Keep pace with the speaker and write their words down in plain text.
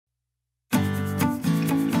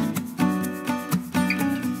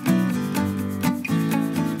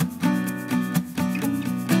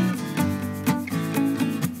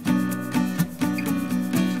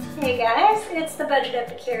it's the Budget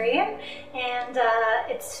Epicurean, and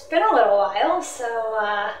it's been a little while,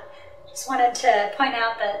 so just wanted to point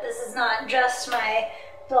out that this is not just my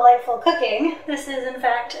delightful cooking. This is in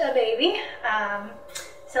fact a baby.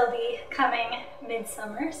 So he'll be coming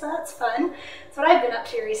midsummer, so that's fun. That's what I've been up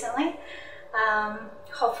to recently.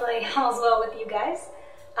 Hopefully all's well with you guys.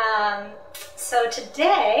 So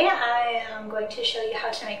today I am going to show you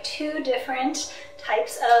how to make two different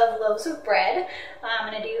types of loaves of bread.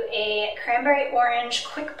 I'm going to do a cranberry orange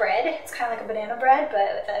quick bread. It's kind of like a banana bread,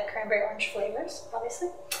 but with a cranberry orange flavors, obviously.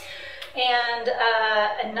 And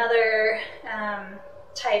another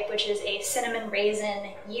type, which is a cinnamon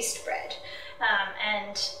raisin yeast bread.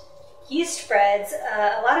 And yeast breads,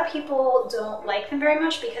 a lot of people don't like them very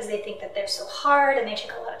much because they think that they're so hard and they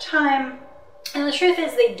take a lot of time. And the truth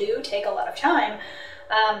is they do take a lot of time,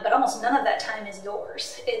 but almost none of that time is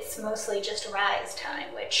yours. It's mostly just rise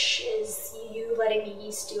time, which is you letting the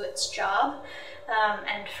yeast do its job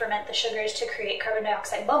and ferment the sugars to create carbon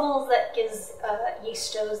dioxide bubbles that gives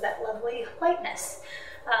yeast doughs that lovely lightness.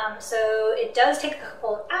 So it does take a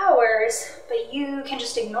couple of hours, but you can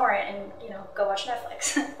just ignore it and, you know, go watch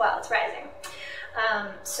Netflix while it's rising.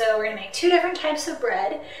 So we're gonna make two different types of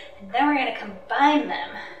bread, and then we're gonna combine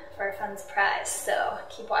them for a fun surprise, so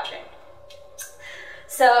keep watching.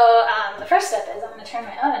 So the first step is I'm gonna turn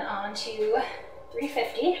my oven on to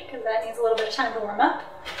 350, because that needs a little bit of time to warm up.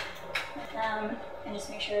 And just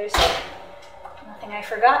make sure there's nothing I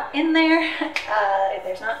forgot in there, if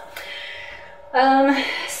there's not.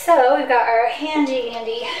 So we've got our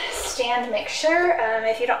handy stand mixer.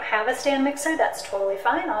 If you don't have a stand mixer, that's totally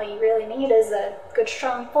fine. All you really need is a good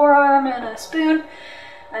strong forearm and a spoon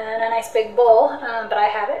and a nice big bowl, but I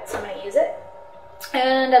have it, so I'm going to use it.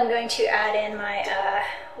 And I'm going to add in my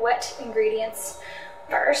wet ingredients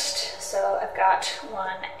first. So I've got 1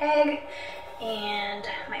 egg and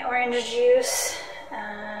my orange juice.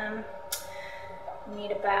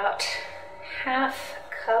 Need about half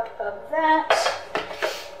cup of that.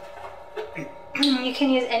 You can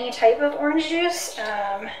use any type of orange juice,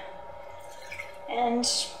 and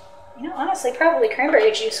you know, honestly, probably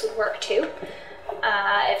cranberry juice would work too,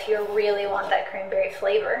 if you really want that cranberry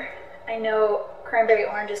flavor. I know cranberry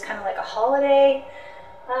orange is kind of like a holiday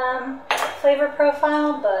flavor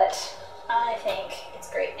profile, but I think it's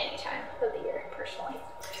great any time of the year, personally.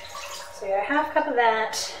 So we got a half cup of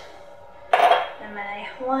that, and my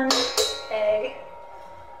 1 egg.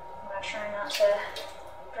 I'm gonna try not to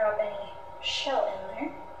drop any shell in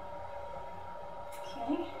there.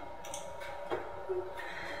 Okay.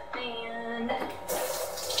 And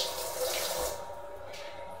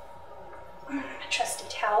a trusty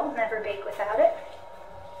towel, never bake without it.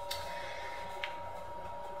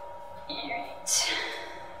 Alright.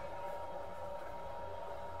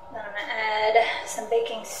 Then I'm gonna add some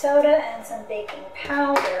baking soda and some baking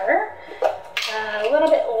powder. A little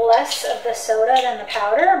bit less of the soda than the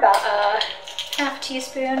powder, about a half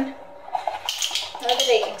teaspoon of the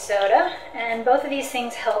baking soda. And both of these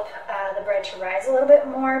things help the bread to rise a little bit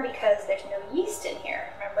more because there's no yeast in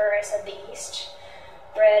here. Remember I said the yeast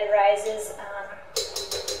bread rises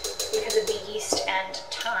because of the yeast and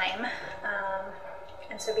time.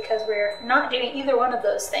 And so because we're not doing either one of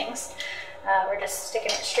those things, we're just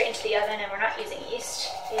sticking it straight into the oven and we're not using yeast.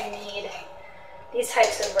 These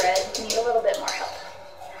types of bread need a little bit more help.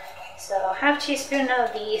 So half teaspoon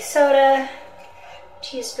of the soda, 1.5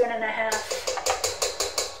 teaspoons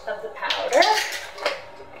of the powder.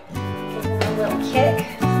 Give them a little kick.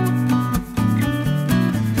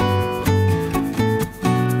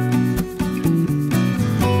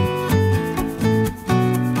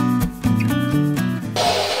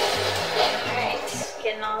 Alright,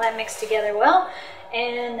 getting all that mixed together well.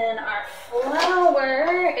 And then our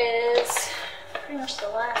flour is pretty much the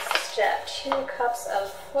last step. 2 cups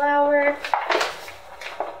of flour.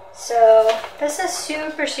 So this is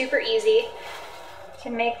super easy. You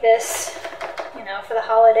can make this, you know, for the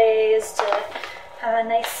holidays, to have a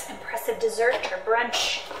nice impressive dessert or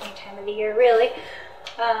brunch any time of the year, really.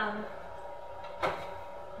 And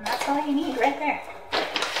that's all you need right there.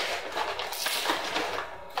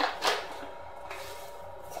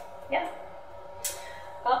 Yeah.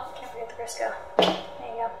 Oh, can't forget the Crisco. There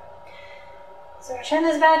you go. So I'll turn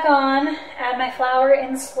this back on, add my flour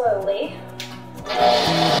in slowly.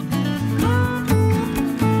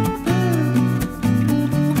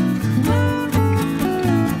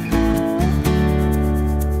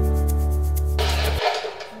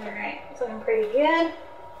 Alright, it's looking pretty good. I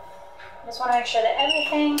just want to make sure that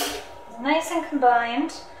everything is nice and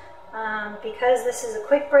combined. Because this is a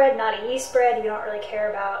quick bread, not a yeast bread, you don't really care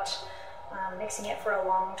about mixing it for a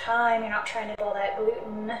long time. You're not trying to build that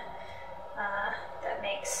gluten that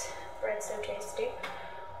makes bread so tasty.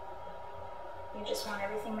 You just want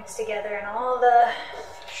everything mixed together, and all the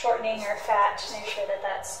shortening or fat, make sure that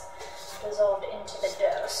that's dissolved into the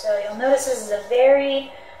dough. So you'll notice this is a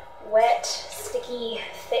very wet, sticky,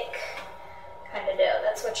 thick kind of dough.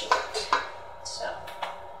 That's what you want. So.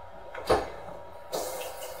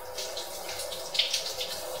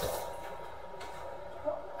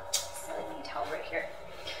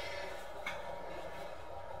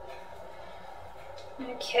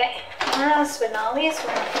 Okay, last but not least,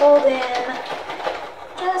 we're going to fold in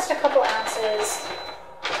just a couple ounces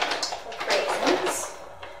of raisins.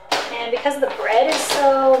 And because the bread is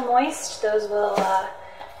so moist, those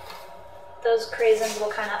raisins will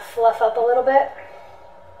kind of fluff up a little bit.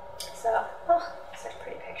 So, oh, it's like a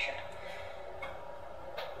pretty picture.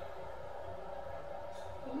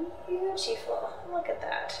 Beautiful. Look at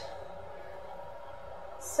that.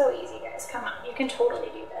 So easy, guys. Come on, you can totally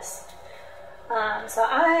do this. So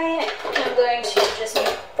I am going to just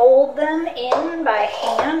fold them in by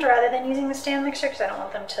hand rather than using the stand mixer because I don't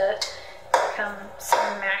want them to become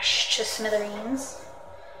smashed to smithereens.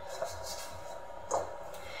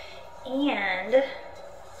 And to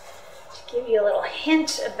give you a little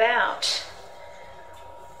hint about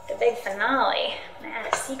the big finale, I'm going to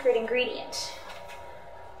add a secret ingredient.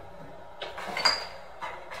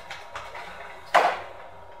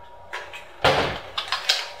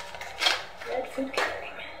 Food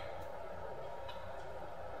coloring.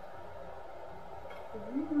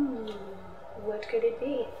 Ooh, what could it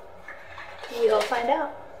be? You'll find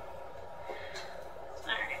out.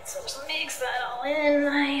 Alright, so just mix that all in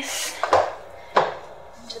nice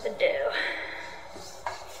into the dough.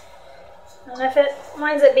 And if it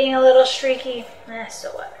winds up being a little streaky,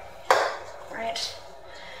 so what? Right?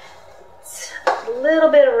 It's a little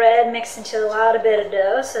bit of red mixed into a lot of bit of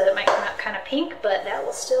dough, so it might come out kind of pink, but that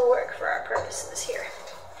will still work for our purposes here.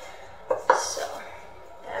 So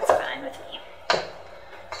that's fine with me.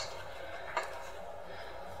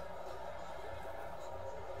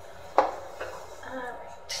 All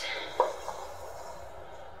right.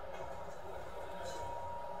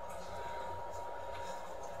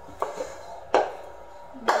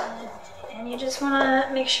 And you just want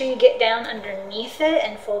to make sure you get down underneath it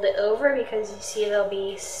and fold it over, because you see there'll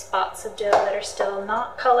be spots of dough that are still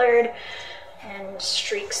not colored and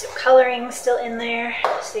streaks of coloring still in there.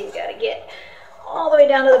 So you got to get all the way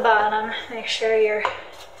down to the bottom. Make sure you're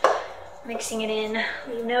mixing it in.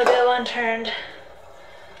 Leave no dough unturned.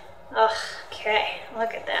 Oh, okay,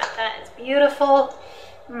 look at that. That is beautiful.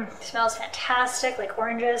 Smells fantastic, like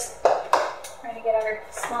oranges. We're going to get our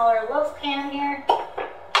smaller loaf pan here.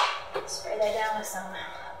 Spray that down with some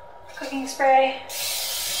cooking spray.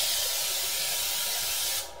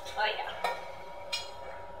 Oh yeah.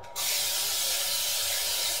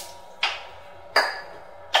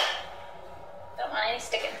 Don't want any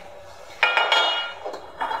sticking.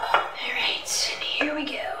 Alright, and here we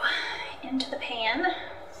go. Into the pan.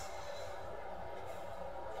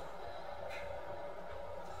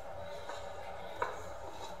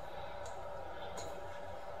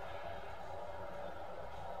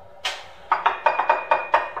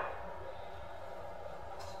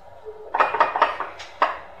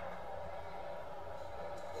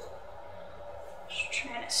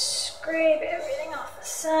 Scrape everything off the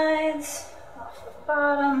sides, off the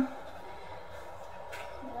bottom.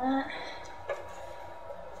 That.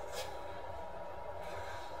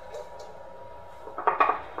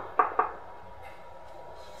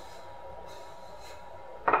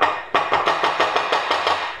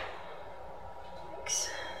 Thanks.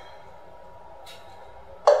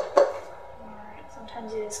 Alright,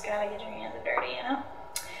 sometimes you just gotta get your hands dirty, you know?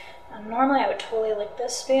 Normally I would totally lick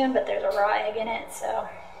this spoon, but there's a raw egg in it, so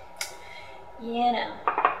you know,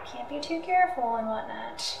 can't be too careful and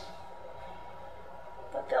whatnot.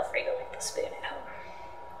 But feel free to lick the spoon at home.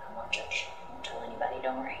 I won't judge. I won't tell anybody,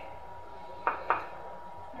 don't worry.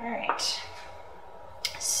 Alright.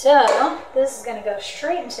 So, this is going to go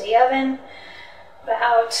straight into the oven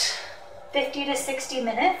about 50 to 60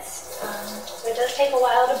 minutes. So it does take a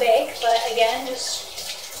while to bake, but again,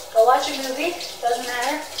 just go watch a movie. Doesn't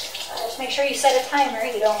matter. Just make sure you set a timer.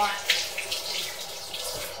 You don't want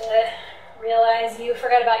to realize you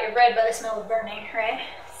forgot about your bread by the smell of burning, right?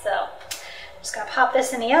 So just gonna pop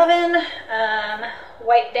this in the oven,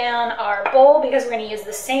 wipe down our bowl because we're gonna use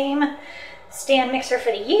the same stand mixer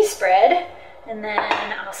for the yeast bread, and then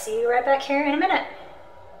I'll see you right back here in a minute.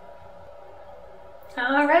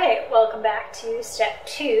 All right, welcome back to step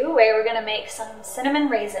 2, where we're gonna make some cinnamon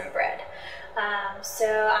raisin bread. So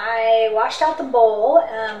I washed out the bowl,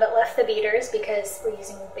 but left the beaters because we're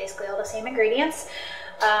using basically all the same ingredients.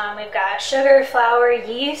 We've got sugar, flour,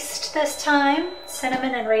 yeast this time,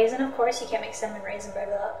 cinnamon and raisin, of course. You can't make cinnamon raisin bread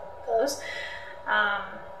without those.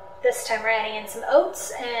 This time we're adding in some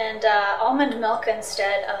oats and almond milk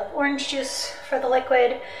instead of orange juice for the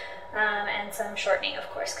liquid, and some shortening, of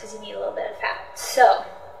course, because you need a little bit of fat. So,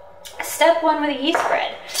 step one with a yeast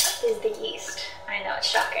bread is the yeast. I know, it's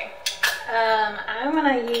shocking. I'm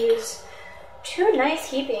gonna use 2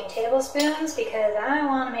 nice heaping tablespoons because I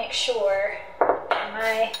want to make sure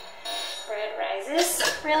my bread rises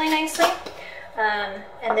really nicely.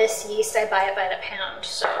 And this yeast, I buy it by the pound,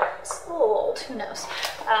 so it's a little old, who knows.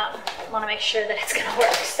 I want to make sure that it's gonna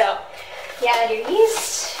work. So you add your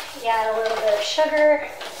yeast, you add a little bit of sugar,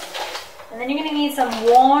 and then you're gonna need some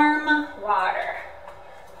warm water.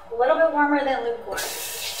 A little bit warmer than lukewarm.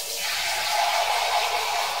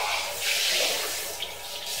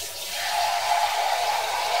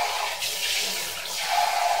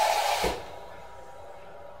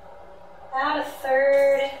 About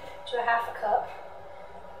 1/3 to 1/2 cup.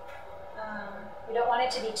 We don't want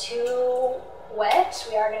it to be too wet.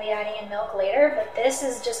 We are going to be adding in milk later, but this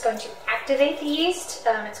is just going to activate the yeast.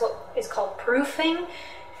 It's what is called proofing.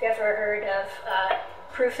 If you ever heard of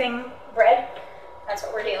proofing bread, that's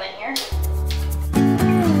what we're doing here.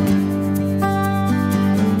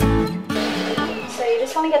 So you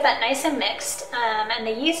just want to get that nice and mixed, and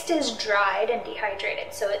the yeast is dried and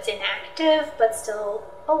dehydrated, so it's inactive but still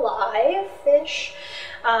alive-ish.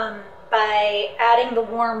 By adding the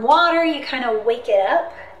warm water, you kind of wake it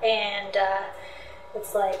up, and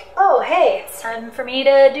it's like, oh, hey, it's time for me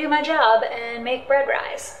to do my job and make bread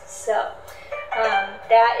rise. So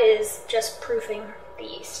that is just proofing the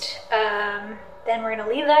yeast. Then we're going to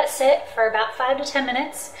leave that sit for about 5 to 10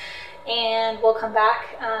 minutes, and we'll come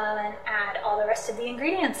back and add all the rest of the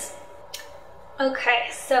ingredients. Okay,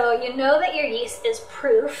 so you know that your yeast is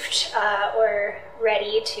proofed or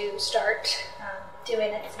ready to start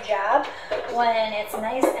doing its job when it's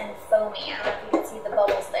nice and foamy. I don't know if you can see the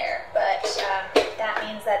bubbles there, but that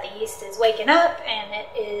means that the yeast is waking up and it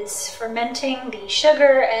is fermenting the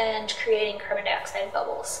sugar and creating carbon dioxide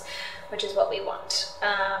bubbles, which is what we want.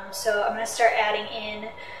 So I'm going to start adding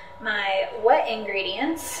in my wet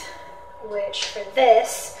ingredients, which for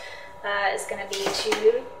this is going to be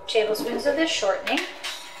 2 tablespoons of this shortening.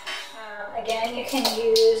 Again, you can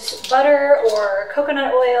use butter or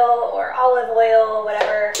coconut oil or olive oil,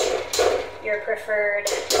 whatever your preferred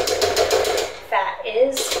fat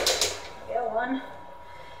is. There we go, 1.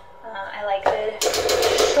 I like the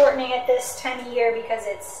shortening at this time of year because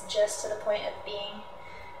it's just to the point of being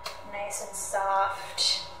nice and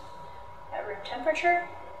soft at room temperature.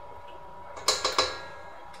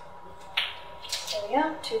 There we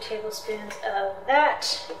go, 2 tablespoons of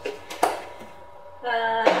that.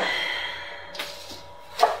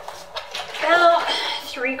 About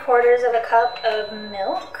 3/4 of a cup of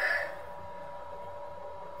milk.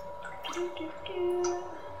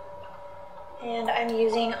 And I'm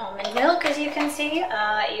using almond milk, as you can see.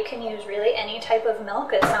 You can use really any type of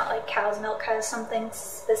milk. It's not like cow's milk has something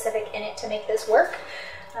specific in it to make this work.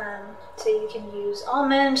 So you can use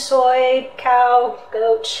almond, soy, cow,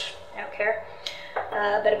 goat, I don't care.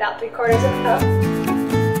 But about 3/4 of a cup.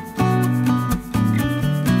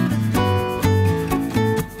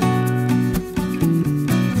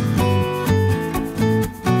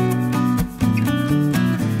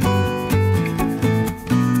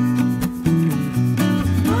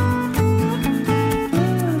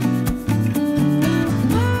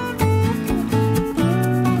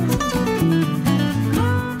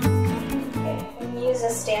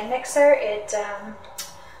 Mixer, it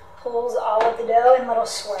pulls all of the dough in little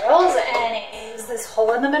swirls, and it is this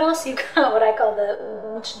hole in the middle, so you've got what I call the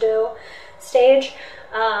dough stage.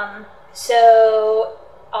 So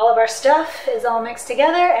all of our stuff is all mixed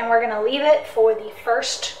together, and we're going to leave it for the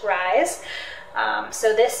first rise.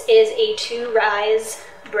 So this is a 2-rise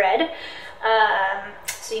bread.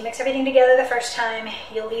 So you mix everything together the first time,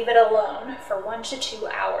 you leave it alone for 1 to 2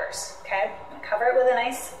 hours. Okay, cover it with a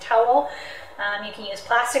nice towel. You can use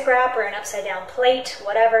plastic wrap or an upside down plate,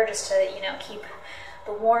 whatever, just to, you know, keep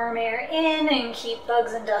the warm air in and keep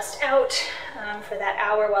bugs and dust out for that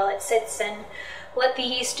hour while it sits, and let the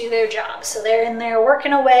yeast do their job. So they're in there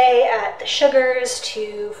working away at the sugars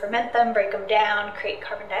to ferment them, break them down, create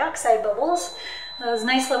carbon dioxide bubbles. Those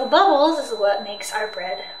nice little bubbles is what makes our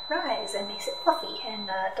bread rise and makes it fluffy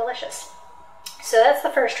and delicious. So that's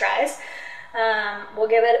the first rise. We'll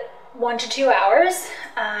give it 1 to 2 hours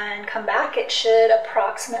and come back. It should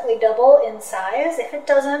approximately double in size. If it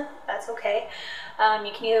doesn't, that's okay.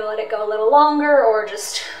 You can either let it go a little longer or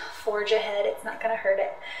just forge ahead. It's not going to hurt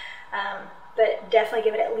it. But definitely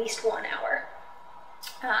give it at least 1 hour.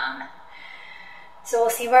 So we'll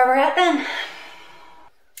see where we're at then.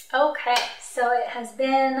 Okay, so it has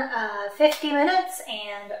been 50 minutes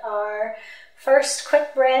and our first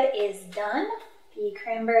quick bread is done. The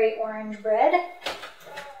cranberry orange bread.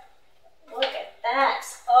 Look at that.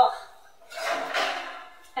 Oh,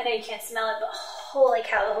 I know you can't smell it, but holy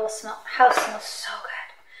cow, the whole house smells so good.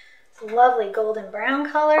 It's a lovely golden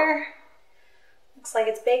brown color. Looks like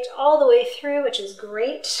it's baked all the way through, which is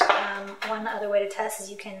great. One other way to test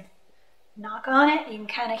is you can knock on it. You can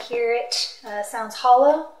kind of hear it. Sounds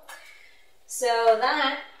hollow. So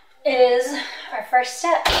that is our first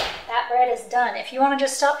step. That bread is done. If you want to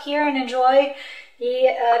just stop here and enjoy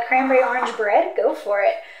the cranberry orange bread, go for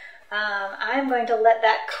it. I'm going to let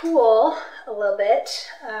that cool a little bit.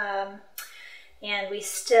 And we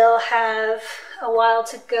still have a while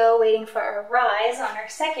to go waiting for our rise on our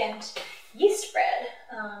second yeast bread.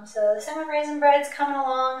 So the cinnamon raisin bread's coming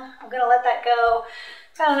along. I'm gonna let that go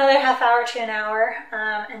about another half hour to an hour,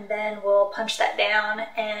 and then we'll punch that down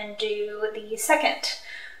and do the second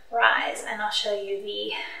rise, and I'll show you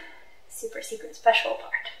the super secret special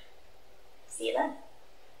part. See you then.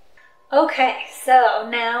 Okay, so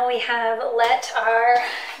now we have let our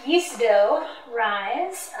yeast dough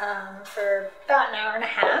rise for about an hour and a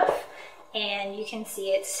half, and you can see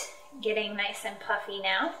it's getting nice and puffy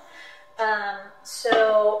now.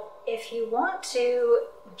 So if you want to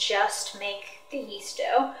just make the yeast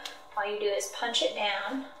dough, all you do is punch it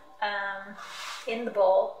down in the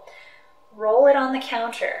bowl, roll it on the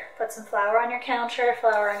counter, put some flour on your counter,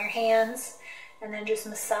 flour on your hands, and then just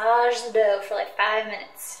massage the dough for like 5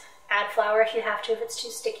 minutes. Add flour if you have to, if it's too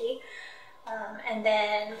sticky, and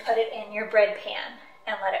then put it in your bread pan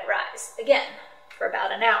and let it rise again for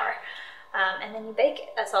about an hour. And then you bake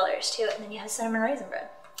it. That's all there is to it. And then you have cinnamon raisin bread.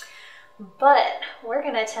 But we're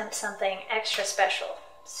going to attempt something extra special.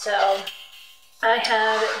 So I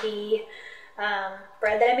have the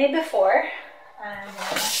bread that I made before. I'm going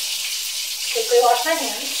to quickly wash my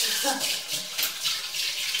hands.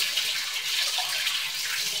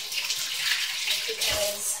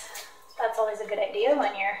 Because that's always a good idea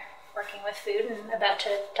when you're working with food and about to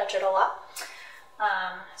touch it a lot.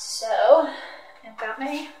 So I've got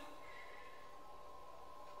my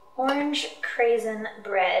orange craisin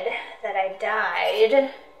bread that I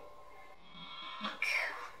dyed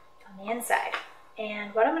on the inside.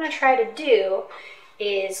 And what I'm going to try to do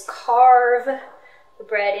is carve the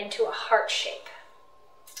bread into a heart shape.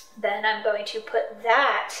 Then I'm going to put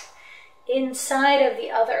that inside of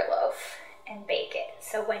the other loaf and bake it.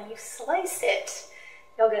 So when you slice it,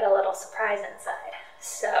 you'll get a little surprise inside.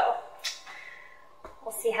 So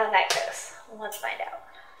we'll see how that goes. Let's find out.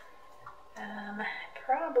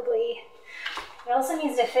 Probably, it also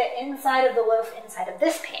needs to fit inside of the loaf inside of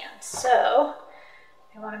this pan. So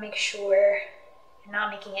I want to make sure you're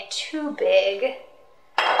not making it too big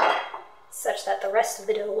such that the rest of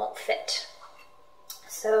the dough won't fit.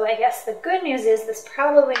 So I guess the good news is this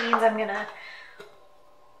probably means I'm gonna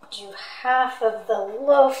do half of the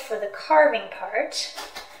loaf for the carving part,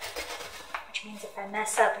 which means if I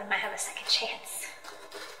mess up, I might have a second chance.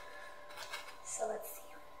 So let's see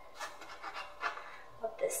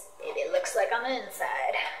what this baby looks like on the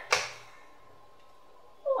inside.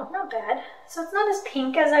 Oh, not bad. So it's not as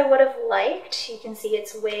pink as I would have liked. You can see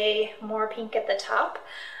it's way more pink at the top.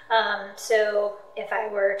 So if I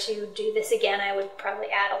were to do this again, I would probably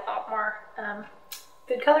add a lot more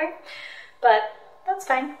food coloring, but that's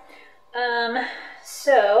fine.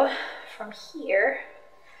 So from here,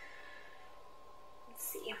 let's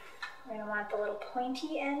see, we're gonna want the little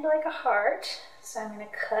pointy end like a heart. So I'm gonna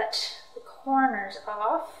cut the corners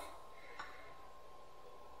off.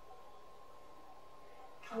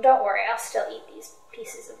 And don't worry, I'll still eat these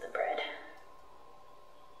pieces of the bread.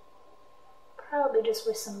 Probably just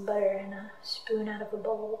with some butter and a spoon out of a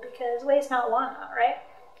bowl, because waste not, want not, right?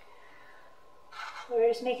 We're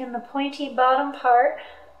just making the pointy bottom part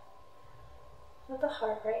of the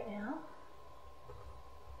heart right now.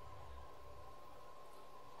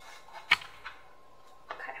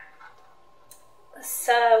 Okay. This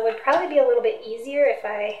would probably be a little bit easier if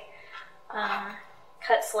I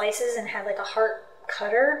cut slices and had like a heart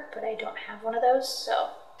cutter, but I don't have one of those,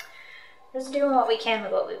 so just doing what we can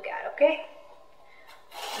with what we've got, okay?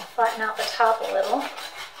 I'll flatten out the top a little.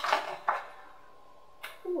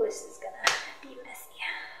 Ooh, this is gonna be messy.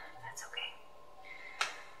 That's okay.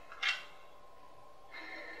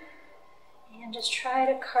 And just try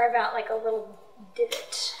to carve out like a little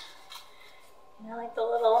divot. You know, like the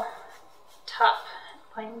little top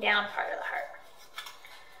pointing down part of the heart.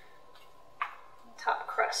 The top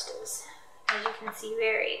crust is, as you can see,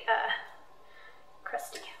 very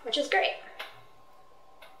crusty, which is great.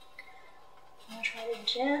 I'm going to try to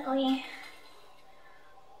gently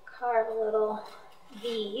carve a little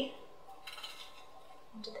V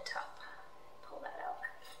into the top. Pull that out.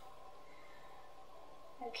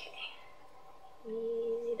 Okay.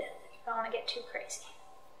 Easy does it. You don't want to get too crazy.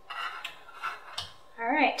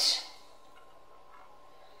 Alright.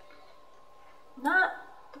 Not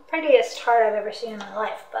the prettiest heart I've ever seen in my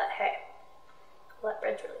life, but hey, that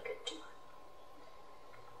bread's really good too.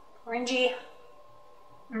 Orangey.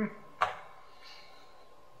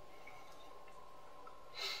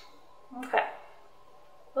 Okay.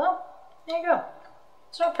 Well, there you go.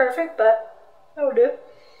 It's not perfect, but that'll do.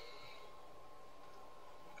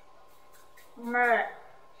 Alright.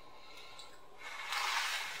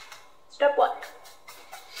 Step 1.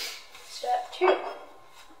 Step 2.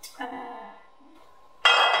 I'm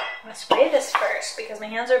going to spray this first because my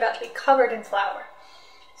hands are about to be covered in flour.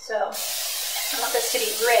 So I want this to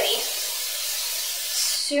be ready as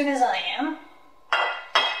soon as I am.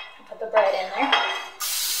 I'll put the bread in there.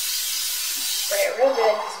 Spray it real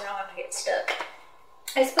good because we don't want it to get stuck.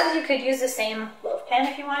 I suppose you could use the same loaf pan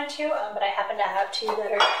if you wanted to, but I happen to have 2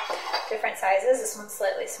 that are different sizes. This one's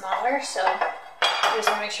slightly smaller, so I just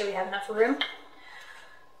want to make sure we have enough room.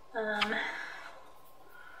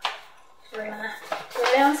 We're gonna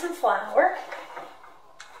throw down some flour.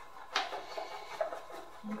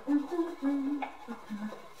 Alright,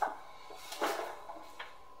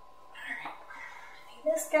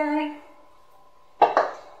 this guy.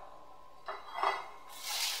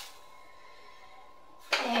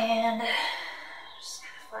 And just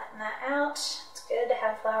kind of flatten that out. It's good to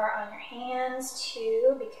have flour on your hands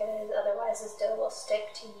too, because otherwise this dough will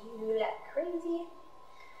stick to you like crazy.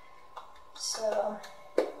 So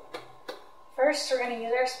first we're going to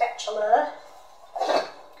use our spatula.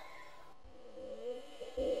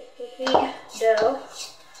 The dough.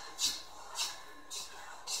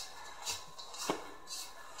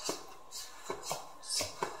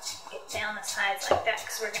 Get down the sides like that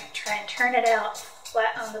because we're going to try and turn it out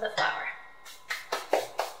flat onto the flour.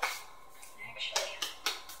 Actually,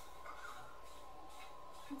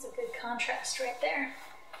 that's a good contrast right there.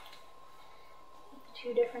 The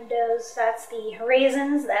 2 different doughs. That's the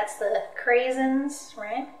raisins, that's the craisins,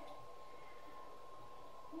 right?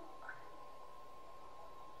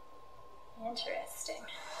 Interesting.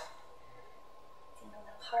 See my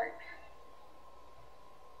little heart.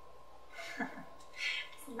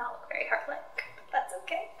 Does not look very heart-like, but that's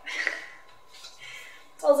okay.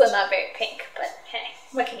 It's also not very pink, but hey,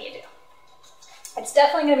 what can you do? It's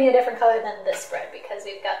definitely going to be a different color than this bread because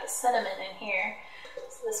we've got the cinnamon in here.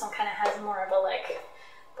 So this one kind of has more of a like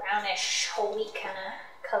brownish whole wheat kind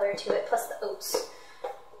of color to it, plus the oats.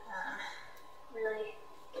 Really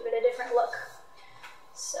give it a different look.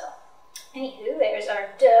 So, anywho, there's our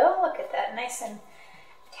dough. Look at that, nice and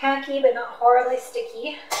tacky, but not horribly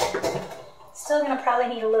sticky. Still going to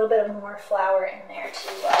probably need a little bit of more flour in there to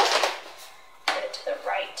get it to the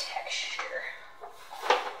right texture.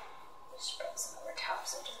 Just spread some over top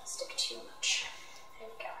so it doesn't stick too much. There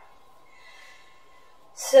we go.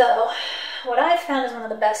 So, what I've found is one of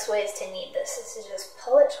the best ways to knead this is to just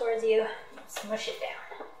pull it towards you and smush it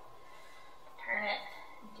down. Turn it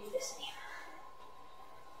and do the same.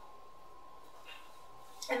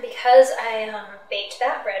 And because I baked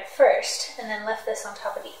that bread first and then left this on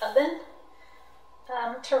top of the oven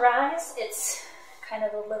to rise, it's kind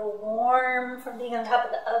of a little warm from being on top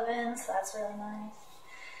of the oven, so that's really nice.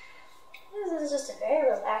 This is just a very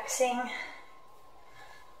relaxing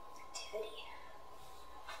activity.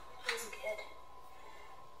 Feels good.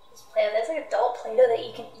 Just play with it. It's like adult Play-Doh that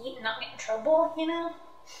you can eat and not get in trouble, you know?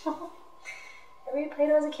 Ever eat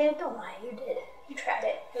Play-Doh as a kid? Don't lie, you did. You tried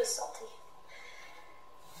it. It was salty.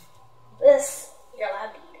 This, you're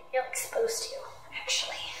allowed to eat it. You're like supposed to,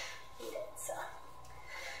 actually, eat it, so.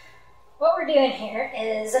 What we're doing here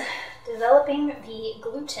is developing the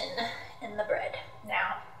gluten in the bread.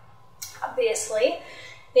 Now, obviously,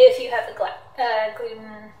 if you have a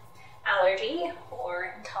gluten allergy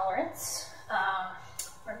or intolerance,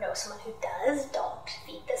 or know someone who does, don't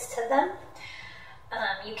feed this to them.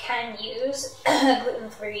 You can use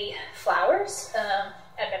gluten-free flours.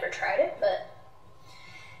 I've never tried it, but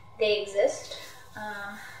they exist.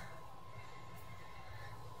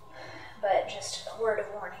 But just a word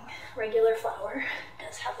of warning, regular flour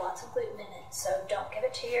does have lots of gluten in it, so don't give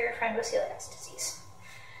it to your friend with celiac disease.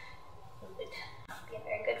 You would not be a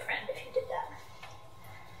very good friend if you did that.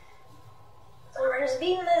 So we're just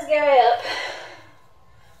beating this guy up,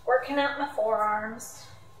 working out my forearms.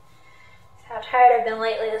 That's how tired I've been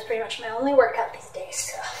lately. That's pretty much my only workout these days,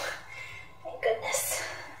 so thank goodness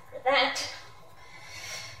for that.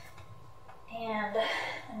 And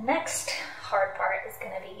the next hard part is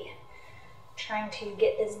going to be trying to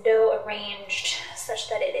get this dough arranged such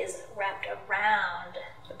that it is wrapped around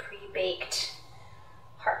the pre-baked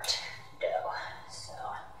heart dough. So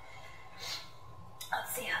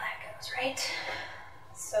let's see how that goes, right?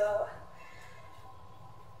 So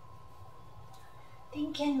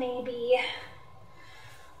thinking maybe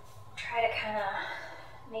try to kind of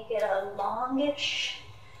make it a longish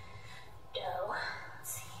dough.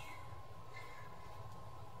 Let's see.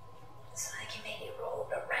 So I can maybe roll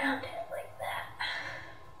it around it like that.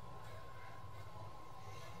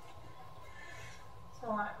 So I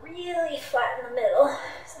want it really flat in the middle.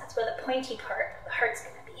 So that's where the pointy part of the heart's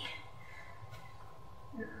going to be.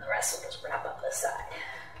 And then the rest will just wrap up the side.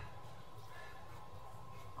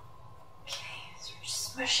 Okay, so we're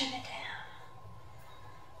just smushing it down.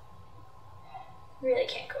 Really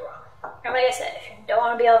can't go wrong. And like I said, if you don't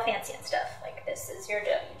want to be all fancy and stuff, like this is your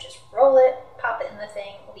dough. You just roll it, pop it in the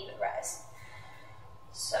thing, leave it rise.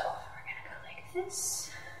 So we're going to go like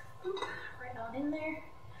this. Boop, right on in there.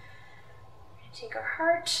 We're going to take our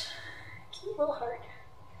heart, cute little heart,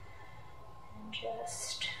 and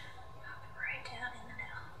just pop it right down in the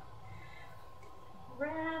middle.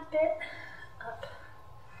 Wrap it up.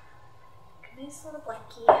 Like a nice little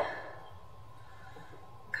blankie.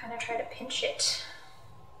 Kind of try to pinch it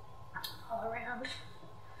all around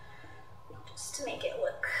just to make it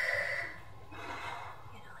look, you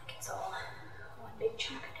know, like it's all one big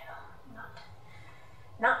chunk of dough,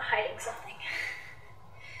 not hiding something.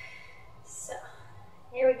 So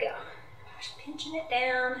here we go, just pinching it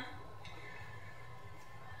down.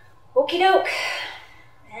 Okie doke,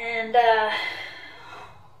 and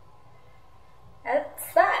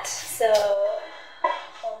that's that. So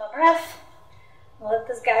hold my breath. We'll let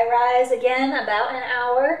this guy rise again about an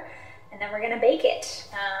hour, and then we're gonna bake it.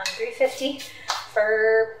 350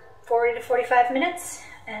 for 40 to 45 minutes,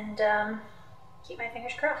 and keep my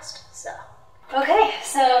fingers crossed, so. Okay,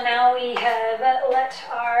 so now we have let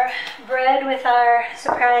our bread with our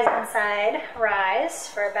surprise inside rise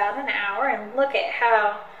for about an hour, and look at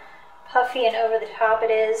how puffy and over the top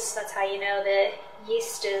it is. That's how you know the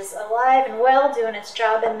yeast is alive and well, doing its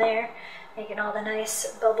job in there, making all the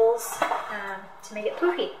nice bubbles to make it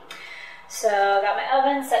poofy. So got my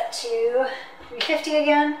oven set to 350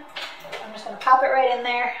 again. I'm just gonna pop it right in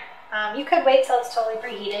there. You could wait till it's totally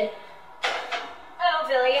preheated. I don't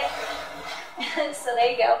feel like it. So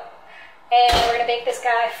there you go. And we're gonna bake this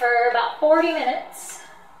guy for about 40 minutes.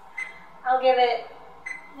 I'll give it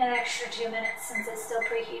an extra 2 minutes since it's still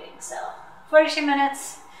preheating. So 42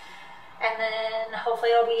 minutes. And then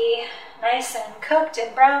hopefully it'll be nice and cooked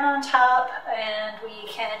and brown on top, and we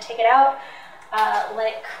can take it out,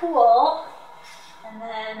 let it cool, and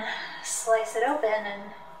then slice it open and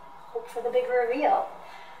hope for the big reveal.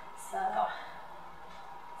 So,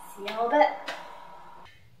 see you in a little bit.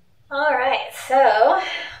 All right, so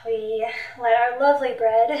we let our lovely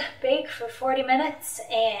bread bake for 40 minutes,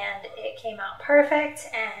 and it came out perfect,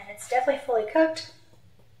 and it's definitely fully cooked.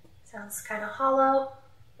 Sounds kind of hollow.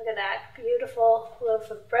 Look at that beautiful loaf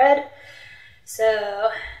of bread. So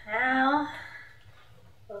now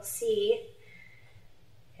we'll see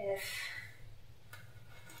if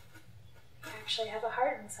we actually have a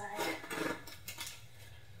heart inside.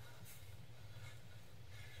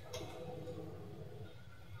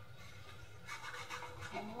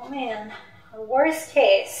 Oh man, the worst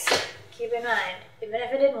case, keep in mind, even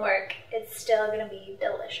if it didn't work, it's still gonna be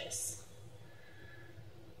delicious.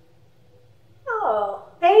 Oh,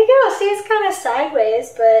 there you go. See, it's kind of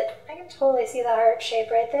sideways, but I can totally see the heart shape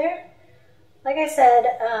right there. Like I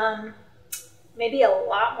said, maybe a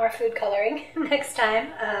lot more food coloring next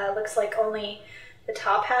time. Looks like only the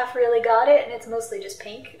top half really got it, and it's mostly just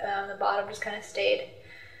pink. The bottom just kind of stayed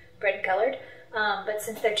bread colored. But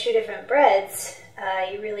since they're two different breads,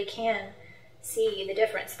 you really can see the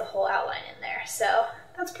difference, the whole outline in there. So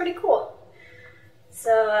that's pretty cool.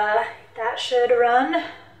 So that should run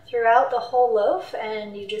throughout the whole loaf,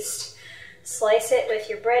 and you just slice it with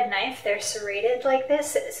your bread knife. They're serrated like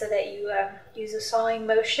this so that you use a sawing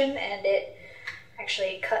motion, and it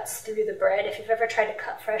actually cuts through the bread. If you've ever tried to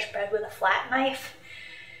cut fresh bread with a flat knife,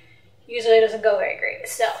 usually it doesn't go very great.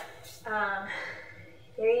 So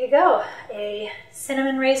there you go, a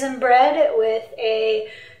cinnamon raisin bread with a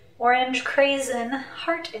orange craisin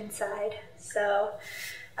heart inside. So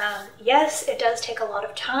yes, it does take a lot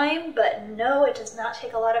of time, but no, it does not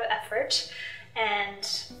take a lot of effort. And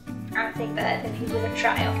I think that if you give it a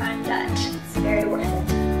try, you'll find that it's very worth it.